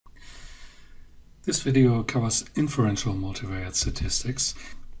This video covers inferential multivariate statistics.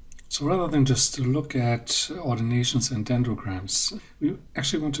 So rather than just look at ordinations and dendrograms, we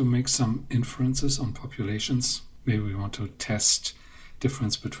actually want to make some inferences on populations. Maybe we want to test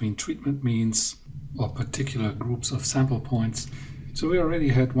difference between treatment means or particular groups of sample points. So we already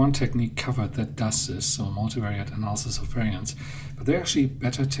had one technique covered that does this, so multivariate analysis of variance. But there are actually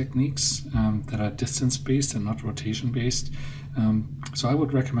better techniques that are distance-based and not rotation-based. So I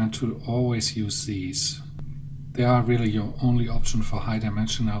would recommend to always use these. They are really your only option for high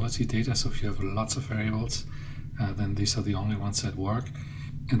dimensionality data. So if you have lots of variables, then these are the only ones that work.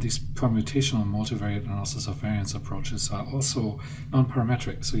 And these permutational multivariate analysis of variance approaches are also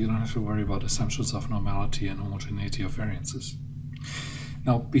non-parametric, so you don't have to worry about assumptions of normality and homogeneity of variances.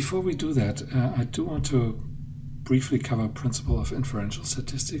 Now, before we do that, I do want to briefly cover principle of inferential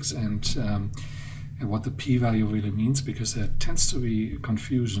statistics and what the p-value really means, because there tends to be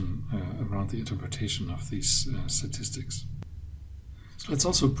confusion around the interpretation of these statistics. So let's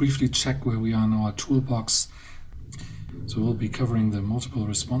also briefly check where we are in our toolbox. So we'll be covering the multiple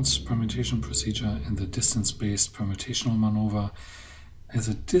response permutation procedure and the distance-based permutational MANOVA as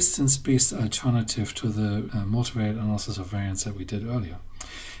a distance-based alternative to the multivariate analysis of variance that we did earlier.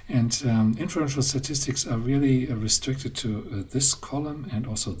 And inferential statistics are really restricted to this column and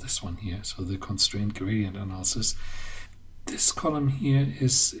also this one here, so the constrained gradient analysis. This column here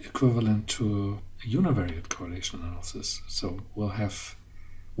is equivalent to a univariate correlation analysis. So we'll have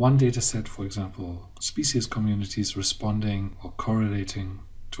one data set, for example, species communities responding or correlating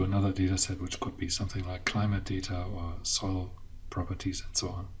to another data set, which could be something like climate data or soil properties and so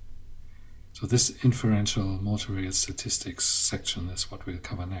on. So this inferential multivariate statistics section is what we'll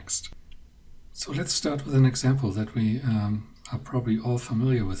cover next. So let's start with an example that we are probably all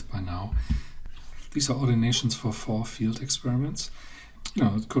familiar with by now. These are ordinations for 4 field experiments. You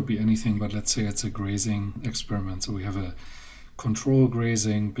know, it could be anything, but let's say it's a grazing experiment. So we have a control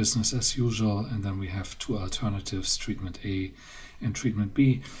grazing, business as usual, and then we have 2 alternatives, treatment A and treatment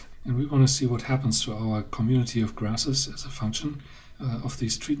B. And we want to see what happens to our community of grasses as a function of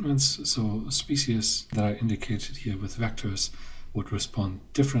these treatments. So species that are indicated here with vectors would respond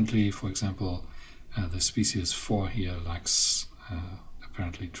differently. For example, the species 4 here likes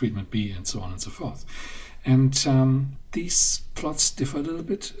apparently treatment B, and so on and so forth. And these plots differ a little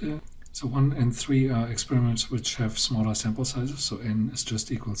bit. So 1 and 3 are experiments which have smaller sample sizes, so n is just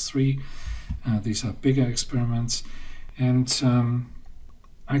equals 3. These are bigger experiments. And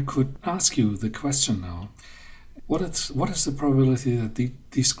I could ask you the question now, what is the probability that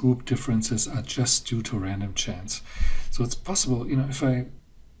these group differences are just due to random chance? So it's possible, you know, if I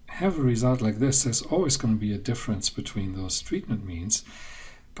have a result like this, there's always going to be a difference between those treatment means,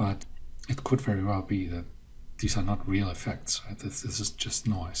 but it could very well be that these are not real effects, right? This is just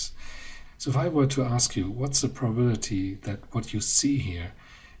noise. So if I were to ask you, what's the probability that what you see here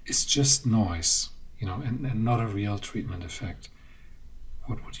is just noise, you know, and not a real treatment effect?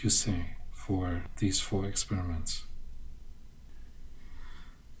 What would you say for these 4 experiments?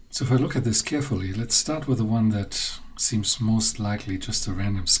 So if I look at this carefully, let's start with the one that seems most likely just a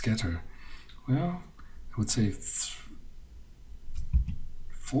random scatter. Well, I would say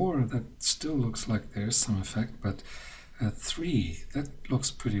 4, that still looks like there's some effect, but 3, that looks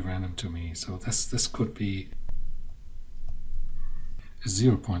pretty random to me. So this could be a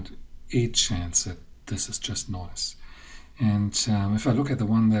 0.8 chance that this is just noise. And if I look at the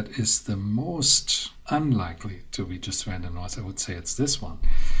one that is the most unlikely to be just random noise, I would say it's this one.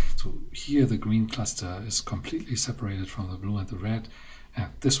 So here the green cluster is completely separated from the blue and the red.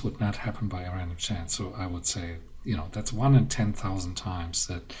 This would not happen by a random chance. So I would say, you know, that's 1 in 10,000 times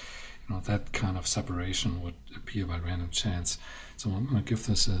that, you know, that kind of separation would appear by random chance. So I'm going to give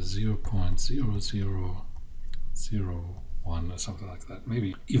this a 0.0001 or something like that.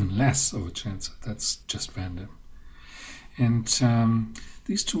 Maybe even less of a chance that that's just random. And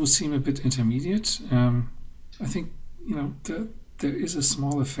these 2 seem a bit intermediate. I think, you know, there is a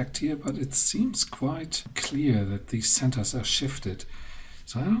small effect here, but it seems quite clear that these centers are shifted.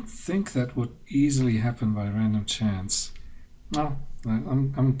 So I don't think that would easily happen by random chance. No,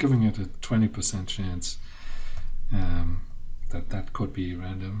 I'm giving it a 20% chance that could be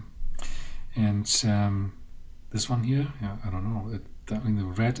random. And this one here, yeah, I don't know. I mean, the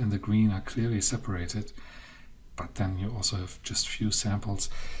red and the green are clearly separated, but then you also have just few samples.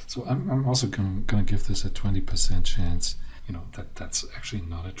 So I'm also going to give this a 20% chance, you know, that's actually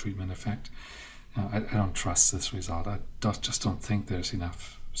not a treatment effect. I don't trust this result. I just don't think there's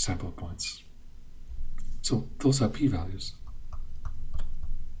enough sample points. So those are p-values.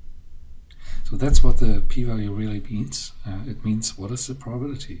 So that's what the p-value really means. It means what is the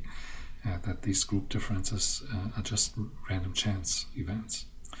probability. that these group differences are just random chance events.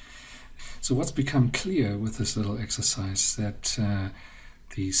 So what's become clear with this little exercise, that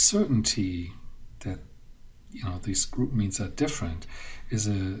the certainty that these group means are different is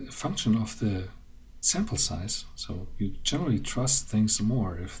a function of the sample size. So you generally trust things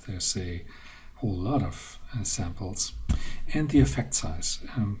more if there's a whole lot of samples, and the effect size.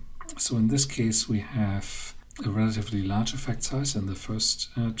 So in this case we have a relatively large effect size in the first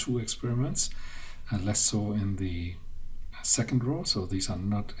two experiments, less so in the second row, so these are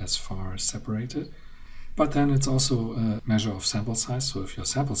not as far separated. But then it's also a measure of sample size, so if your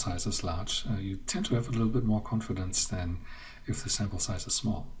sample size is large, you tend to have a little bit more confidence than if the sample size is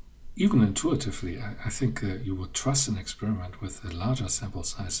small. Even intuitively, I think you would trust an experiment with a larger sample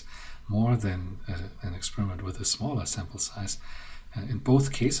size more than an experiment with a smaller sample size. In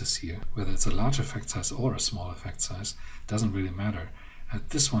both cases here, whether it's a large effect size or a small effect size, doesn't really matter.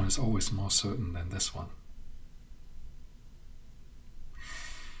 This one is always more certain than this one.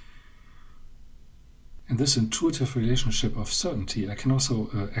 In this intuitive relationship of certainty, I can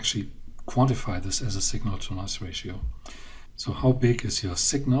also actually quantify this as a signal-to-noise ratio. So how big is your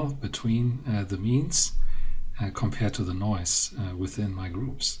signal between the means compared to the noise within my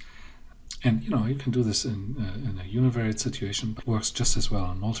groups? And you can do this in a univariate situation, but works just as well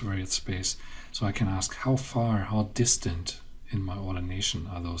in multivariate space. So I can ask how distant in my ordination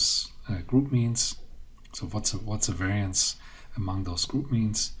are those group means? So what's a variance among those group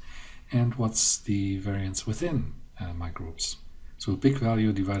means? And what's the variance within my groups? So a big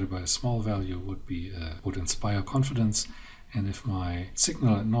value divided by a small value would inspire confidence. And if my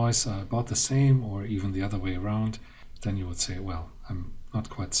signal and noise are about the same, or even the other way around, then you would say, well, I'm not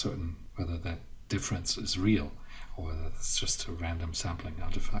quite certain whether that difference is real or whether it's just a random sampling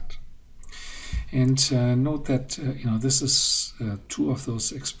artifact. And note that this is two of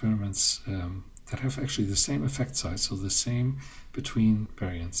those experiments that have actually the same effect size, so the same between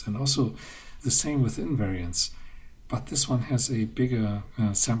variance and also the same within variance, but this one has a bigger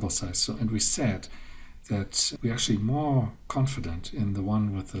sample size. And we said that we're actually more confident in the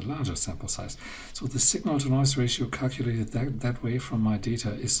one with the larger sample size. So the signal-to-noise ratio calculated that way from my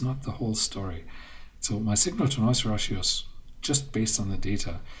data is not the whole story. So my signal-to-noise ratios, just based on the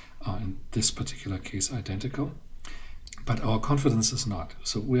data, are in this particular case identical, but our confidence is not.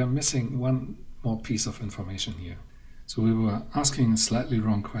 So we are missing one more piece of information here. So we were asking a slightly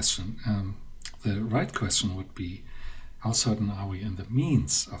wrong question. The right question would be, how certain are we in the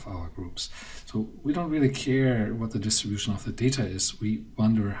means of our groups? So we don't really care what the distribution of the data is. We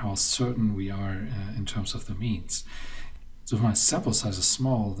wonder how certain we are in terms of the means. So if my sample size is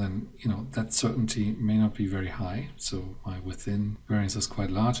small, then that certainty may not be very high. So my within variance is quite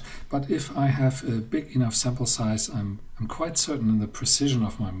large. But if I have a big enough sample size, I'm quite certain in the precision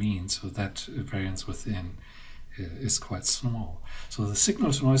of my mean. So that variance within is quite small. So the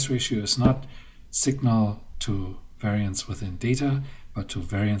signal-to-noise ratio is not signal to variance within data, but to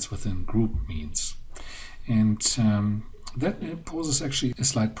variance within group means. And that poses actually a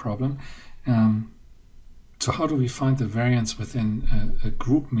slight problem. So how do we find the variance within a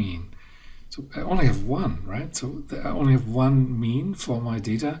group mean? So I only have one, right? So I only have one mean for my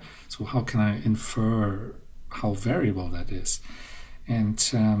data. So how can I infer how variable that is? And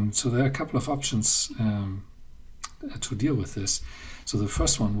so there are a couple of options to deal with this. So the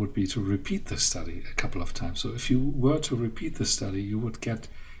first one would be to repeat the study a couple of times. So if you were to repeat the study, you would get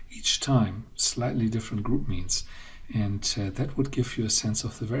each time slightly different group means, and that would give you a sense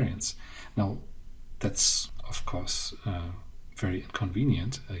of the variance. Now, that's of course very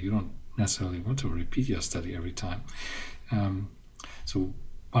inconvenient. You don't necessarily want to repeat your study every time. So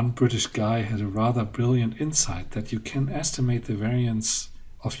one British guy had a rather brilliant insight that you can estimate the variance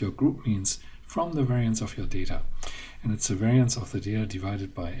of your group means from the variance of your data. And it's the variance of the data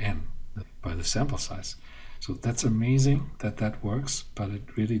divided by n, by the sample size. So that's amazing that that works, but it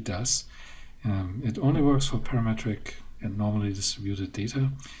really does. It only works for parametric and normally distributed data.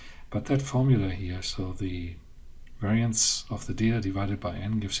 But that formula here, so the variance of the data divided by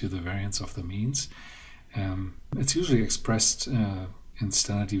n gives you the variance of the means. It's usually expressed in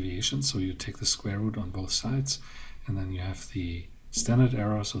standard deviation, so you take the square root on both sides, and then you have the standard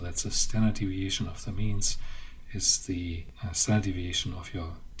error, so that's the standard deviation of the means, is the standard deviation of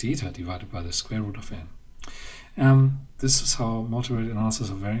your data divided by the square root of n. This is how multivariate analysis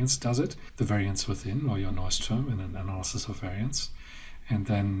of variance does it, the variance within, or your noise term in an analysis of variance, and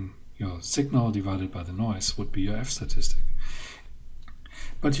then your signal divided by the noise would be your F statistic.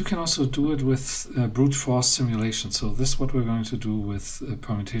 But you can also do it with brute force simulation. So this is what we're going to do with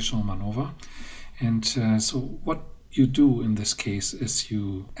permutational MANOVA. And so what you do in this case is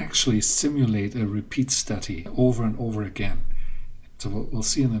you actually simulate a repeat study over and over again. So we'll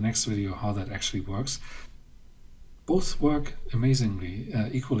see in the next video how that actually works. Both work amazingly,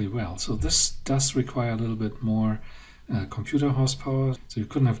 equally well. So this does require a little bit more computer horsepower. So you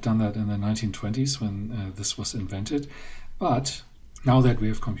couldn't have done that in the 1920s when this was invented. But now that we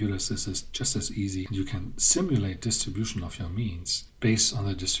have computers, this is just as easy. You can simulate distribution of your means based on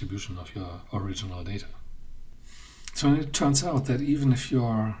the distribution of your original data. So it turns out that even if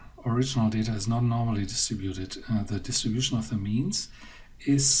your original data is not normally distributed, the distribution of the means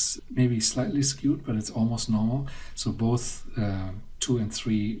is maybe slightly skewed, but it's almost normal. So both 2 and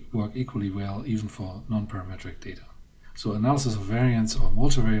 3 work equally well, even for non-parametric data. So analysis of variance or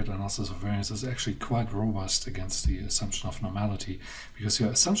multivariate analysis of variance is actually quite robust against the assumption of normality, because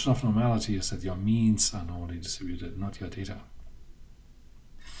your assumption of normality is that your means are normally distributed, not your data.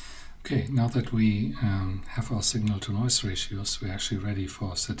 Okay, now that we have our signal-to-noise ratios, we're actually ready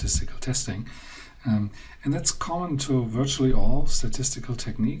for statistical testing. And that's common to virtually all statistical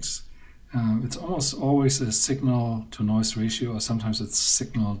techniques. It's almost always a signal-to-noise ratio, or sometimes it's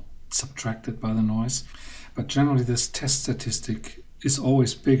signal subtracted by the noise. But generally this test statistic is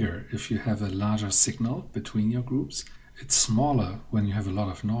always bigger if you have a larger signal between your groups. It's smaller when you have a lot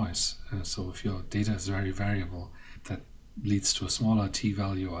of noise. So if your data is very variable, that leads to a smaller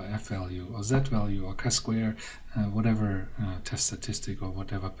t-value or f-value or z-value or chi-square, whatever test statistic or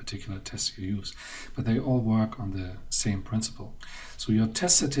whatever particular test you use. But they all work on the same principle. So your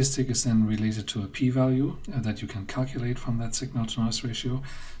test statistic is then related to a p-value that you can calculate from that signal-to-noise ratio.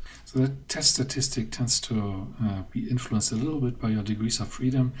 So that test statistic tends to be influenced a little bit by your degrees of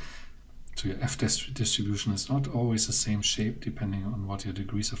freedom. So your f-test distribution is not always the same shape depending on what your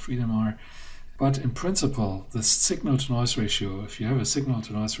degrees of freedom are. But in principle, the signal-to-noise ratio, if you have a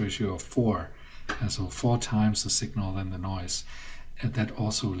signal-to-noise ratio of 4, so 4 times the signal than the noise, that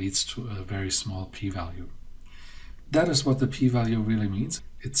also leads to a very small p-value. That is what the p-value really means.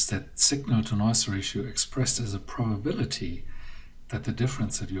 It's that signal-to-noise ratio expressed as a probability that the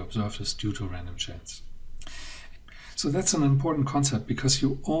difference that you observed is due to random chance. So that's an important concept because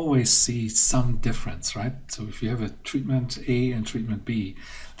you always see some difference, right? So if you have a treatment A and treatment B,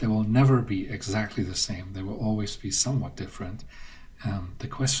 they will never be exactly the same. They will always be somewhat different. The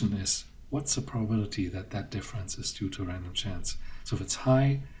question is, what's the probability that that difference is due to random chance? So if it's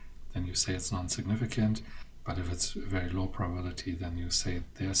high, then you say it's non-significant. But if it's a very low probability, then you say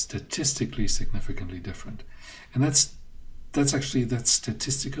they're statistically significantly different. And that's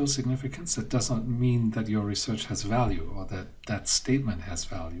statistical significance. That does not mean that your research has value or that that statement has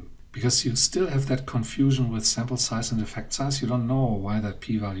value. Because you still have that confusion with sample size and effect size. You don't know why that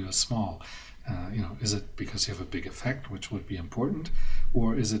p-value is small. Is it because you have a big effect, which would be important,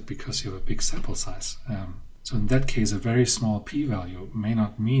 or is it because you have a big sample size? So in that case, a very small p-value may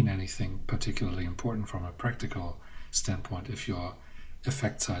not mean anything particularly important from a practical standpoint if your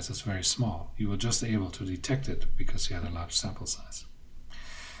effect size is very small. You were just able to detect it because you had a large sample size.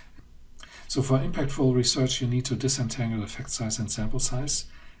 So for impactful research, you need to disentangle effect size and sample size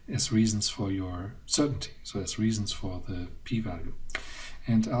as reasons for your certainty, so as reasons for the p-value.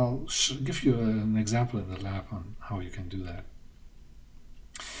 And I'll give you an example in the lab on how you can do that.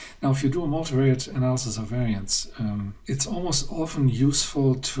 Now, if you do a multivariate analysis of variance, it's almost often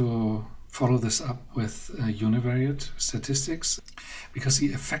useful to follow this up with univariate statistics, because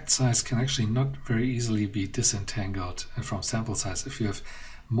the effect size can actually not very easily be disentangled from sample size if you have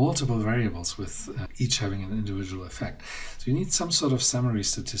multiple variables with each having an individual effect. So you need some sort of summary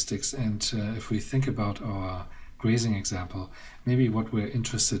statistics, and if we think about our grazing example, maybe what we're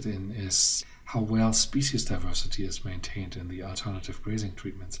interested in is how well species diversity is maintained in the alternative grazing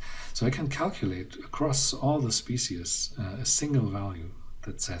treatments. So I can calculate across all the species a single value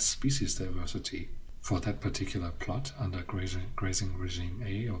that says species diversity for that particular plot under grazing regime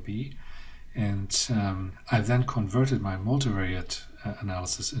A or B. And I've then converted my multivariate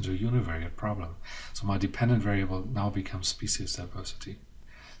analysis into a univariate problem. So my dependent variable now becomes species diversity.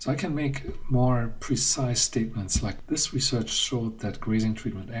 So I can make more precise statements like this research showed that grazing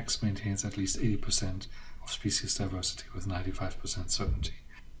treatment X maintains at least 80% of species diversity with 95% certainty.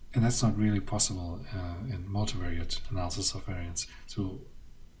 And that's not really possible in multivariate analysis of variance. So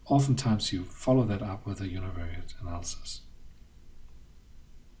oftentimes you follow that up with a univariate analysis.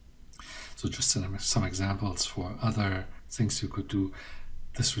 So just some examples for other things you could do.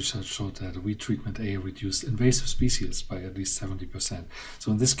 This research showed that weed treatment A reduced invasive species by at least 70%.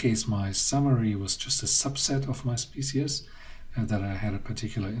 So in this case, my summary was just a subset of my species that I had a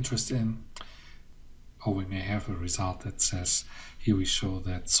particular interest in. Or we may have a result that says, here we show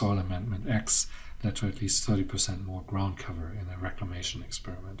that soil amendment X led to at least 30% more ground cover in a reclamation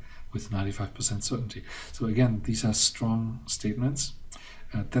experiment with 95% certainty. So again, these are strong statements.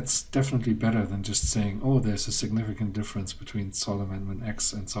 That's definitely better than just saying, oh, there's a significant difference between soil amendment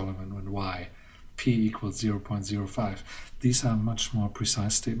X and soil amendment Y. P equals 0.05. These are much more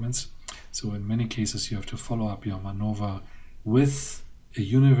precise statements. So in many cases, you have to follow up your MANOVA with a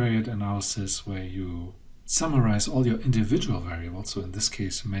univariate analysis where you summarize all your individual variables. So in this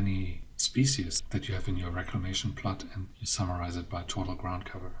case, many species that you have in your reclamation plot, and you summarize it by total ground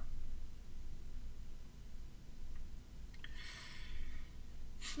cover.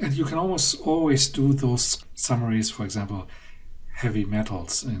 And you can almost always do those summaries, for example, heavy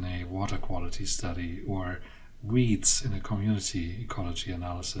metals in a water quality study, or weeds in a community ecology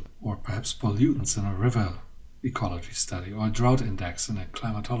analysis, or perhaps pollutants in a river ecology study, or a drought index in a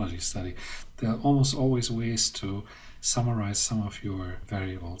climatology study. There are almost always ways to summarize some of your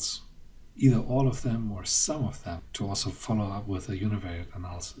variables, either all of them or some of them, to also follow up with a univariate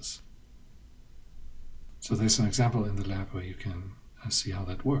analysis. So there's an example in the lab where you can see how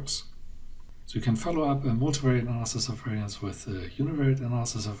that works. So you can follow up a multivariate analysis of variance with a univariate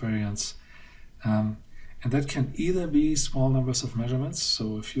analysis of variance. And that can either be small numbers of measurements.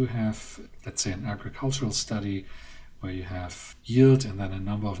 So if you have, let's say, an agricultural study where you have yield and then a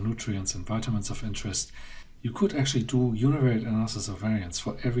number of nutrients and vitamins of interest, you could actually do univariate analysis of variance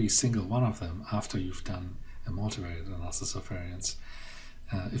for every single one of them after you've done a multivariate analysis of variance.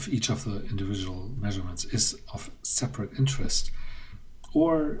 If each of the individual measurements is of separate interest.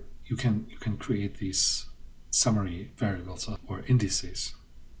 Or you can create these summary variables or indices.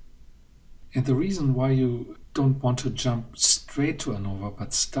 And the reason why you don't want to jump straight to ANOVA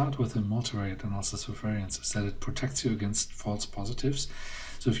but start with a multivariate analysis of variance is that it protects you against false positives.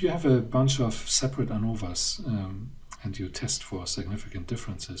 So if you have a bunch of separate ANOVAs and you test for significant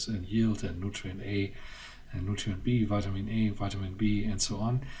differences in yield and nutrient A and nutrient B, vitamin A, vitamin B, and so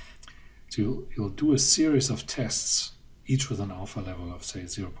on, so you'll do a series of tests, each with an alpha level of, say,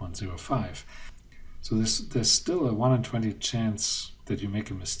 0.05. So there's still a 1 in 20 chance that you make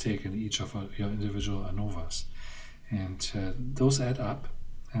a mistake in each of your individual ANOVAs. And those add up,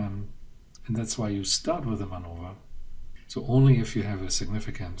 and that's why you start with a MANOVA. So only if you have a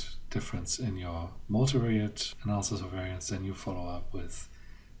significant difference in your multivariate analysis of variance, then you follow up with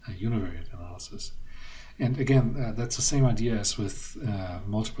a univariate analysis. And again, that's the same idea as with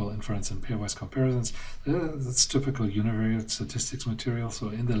multiple inference and pairwise comparisons. That's typical univariate statistics material. So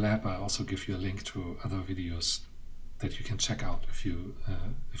in the lab, I also give you a link to other videos that you can check out if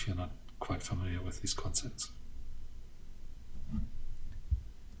you're not quite familiar with these concepts.